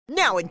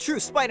Now, in true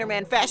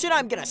Spider-Man fashion,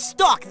 I'm gonna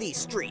stalk these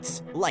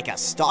streets, like a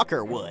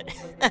stalker would.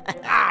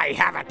 I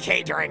have a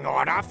catering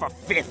order for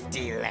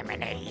 50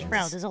 lemonades.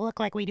 Bro, does it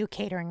look like we do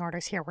catering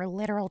orders here? We're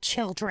literal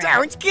children.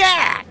 Don't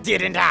care!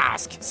 Didn't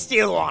ask.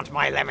 Still want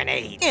my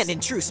lemonades. And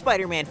in true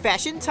Spider-Man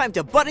fashion, time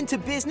to butt into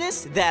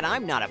business that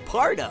I'm not a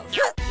part of.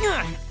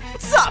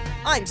 What's up?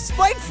 I'm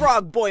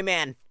Spider-Frog Boy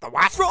Man. The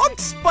what? Frog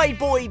Spite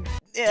Boy...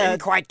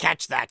 Didn't quite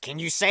catch that. Can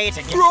you say it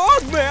again?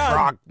 Frog Man!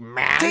 Frog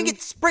Man? Dang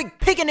it, Sprig,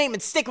 pick a name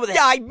and stick with it.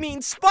 I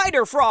mean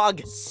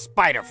Spider-Frog.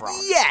 Spider-Frog.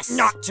 Yes.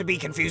 Not to be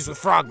confused with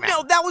Frogman.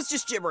 No, that was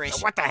just gibberish.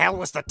 So what the hell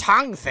was the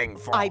tongue thing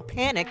for? I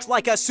panicked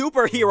like a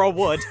superhero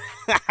would.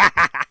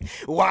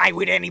 Why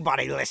would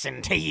anybody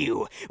listen to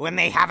you when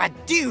they have a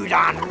dude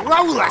on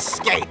roller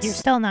skates? You're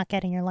still not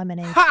getting your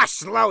lemonade.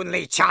 Hush,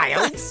 lonely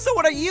child. So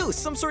what are you,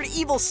 some sort of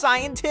evil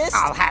scientist?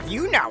 I'll have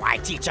you know I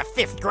teach a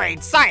 5th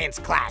grade science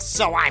class,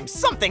 so I'm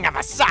something of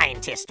a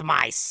scientist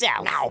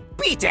myself. Now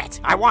beat it!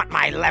 I want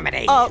my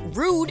lemonade.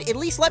 Rude. At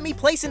least let me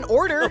place an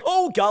order.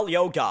 Oh golly,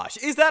 oh gosh.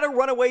 Is that a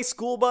runaway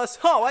school bus?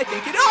 Oh, I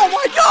think it- Oh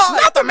my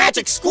god! Not the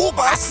magic school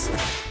bus!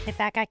 If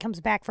that guy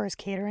comes back for his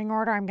catering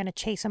order, I'm gonna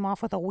chase him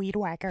off with a weed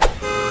whacker.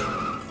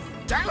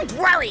 Don't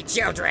worry,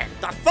 children.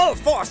 The full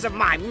force of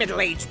my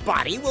middle-aged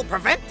body will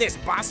prevent this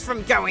bus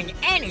from going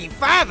any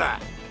further.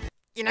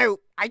 You know,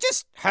 I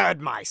just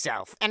heard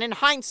myself, and in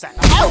hindsight—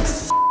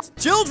 Oh,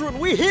 children,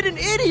 we hit an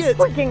idiot!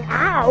 Freaking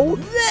ow!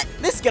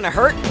 This is gonna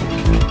hurt.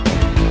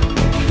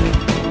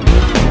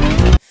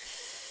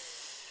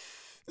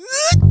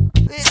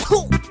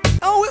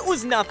 Oh, it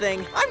was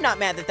nothing. I'm not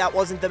mad that that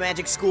wasn't the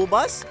magic school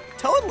bus.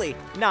 Totally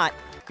not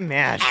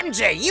mad.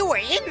 MJ, you were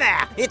in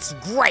there! It's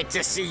great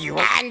to see you.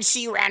 And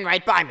she ran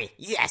right by me.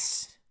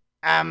 Yes.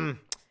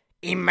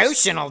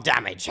 Emotional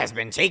damage has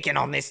been taken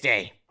on this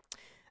day.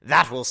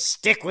 That will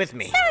stick with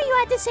me. Sorry you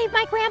had to save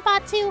my grandpa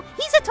too.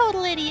 He's a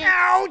total idiot.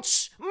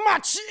 Ouch!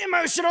 Much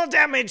emotional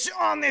damage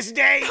on this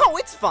day. Oh,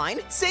 it's fine.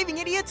 Saving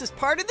idiots is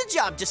part of the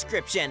job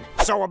description.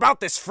 So about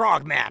this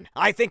frogman,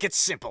 I think it's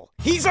simple.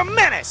 He's a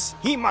menace!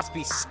 He must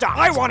be stopped.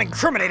 I want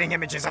incriminating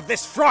images of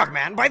this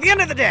frogman by the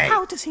end of the day.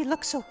 How does he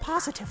look so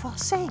positive while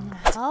saying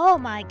that? Oh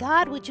my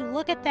god, would you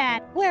look at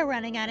that? We're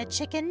running out of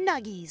chicken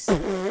nuggies. No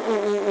more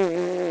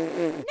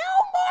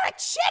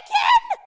chicken!